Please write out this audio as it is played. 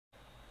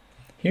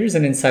Here's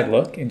an inside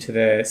look into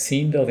the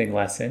scene building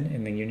lesson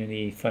in the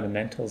Unity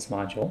Fundamentals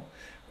module,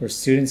 where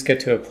students get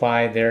to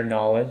apply their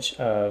knowledge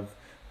of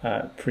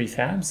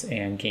prefabs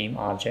and game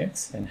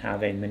objects and how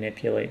they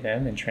manipulate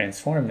them and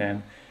transform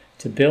them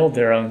to build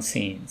their own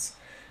scenes.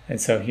 And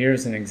so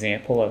here's an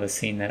example of a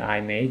scene that I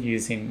made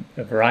using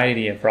a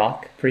variety of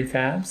rock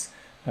prefabs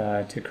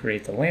to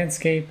create the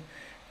landscape,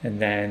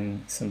 and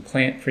then some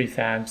plant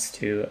prefabs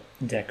to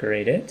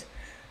decorate it.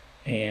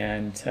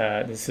 And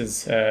this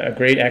is a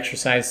great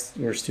exercise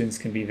where students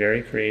can be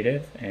very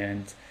creative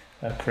and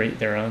create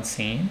their own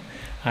scene.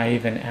 I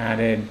even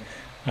added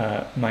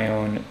my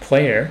own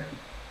player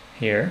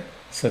here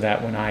so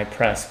that when I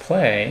press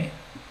play,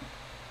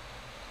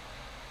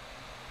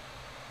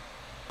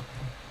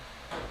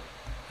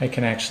 I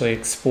can actually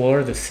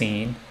explore the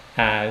scene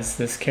as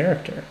this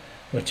character,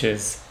 which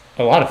is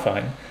a lot of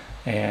fun,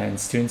 and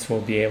students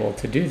will be able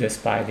to do this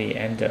by the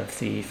end of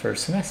the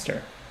first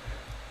semester.